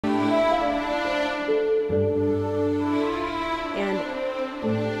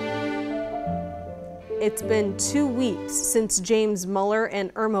It's been 2 weeks since James Muller, an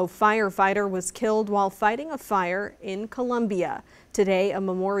Irmo firefighter, was killed while fighting a fire in Colombia. Today, a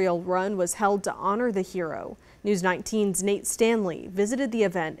memorial run was held to honor the hero. News 19's Nate Stanley visited the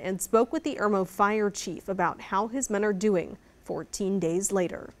event and spoke with the Irmo fire chief about how his men are doing 14 days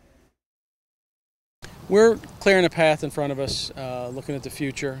later. We're clearing a path in front of us, looking at the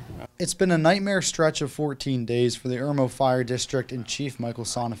future. It's been a nightmare stretch of 14 days for the Irmo Fire District and Chief Michael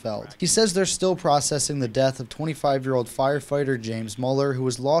Sonnefeld. He says they're still processing the death of 25-year-old firefighter James Muller, who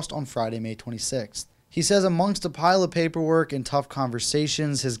was lost on Friday, May 26th. He says amongst a pile of paperwork and tough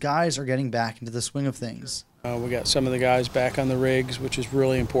conversations, his guys are getting back into the swing of things. We got some of the guys back on the rigs, which is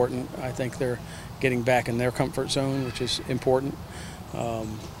really important. I think they're getting back in their comfort zone, which is important.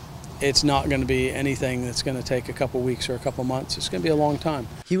 It's not going to be anything that's going to take a couple weeks or a couple months. It's going to be a long time.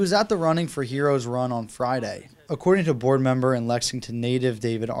 He was at the Running for Heroes run on Friday. According to board member and Lexington native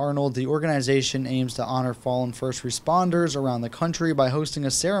David Arnold, the organization aims to honor fallen first responders around the country by hosting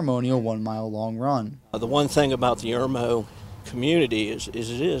a ceremonial 1-mile-long run. The one thing about the Irmo community is it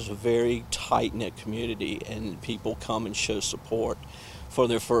is a very tight-knit community, and people come and show support for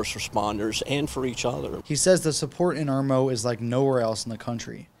their first responders and for each other. He says the support in Irmo is like nowhere else in the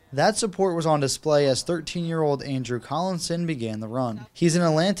country. That support was on display as 13-year-old Andrew Collinson began the run. He's an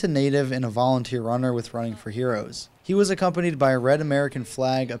Atlanta native and a volunteer runner with Running for Heroes. He was accompanied by a red American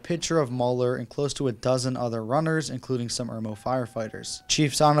flag, a picture of Muller, and close to a dozen other runners, including some Irmo firefighters.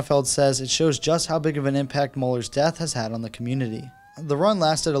 Chief Sonnefeld says it shows just how big of an impact Muller's death has had on the community. The run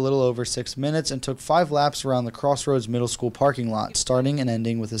lasted a little over 6 minutes and took 5 laps around the Crossroads Middle School parking lot, starting and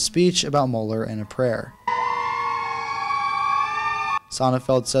ending with a speech about Muller and a prayer.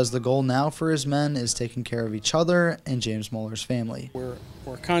 Sonnefeld says the goal now for his men is taking care of each other and James Muller's family. We're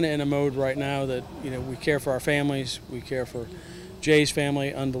kind of in a mode right now that, we care for our families, we care for Jay's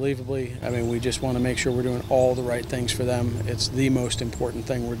family unbelievably. I mean, we just want to make sure we're doing all the right things for them. It's the most important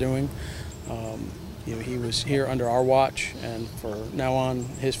thing we're doing. He was here under our watch, and for now on,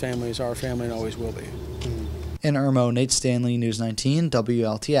 his family is our family and always will be. In Irmo, Nate Stanley, News 19,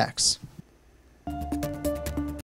 WLTX.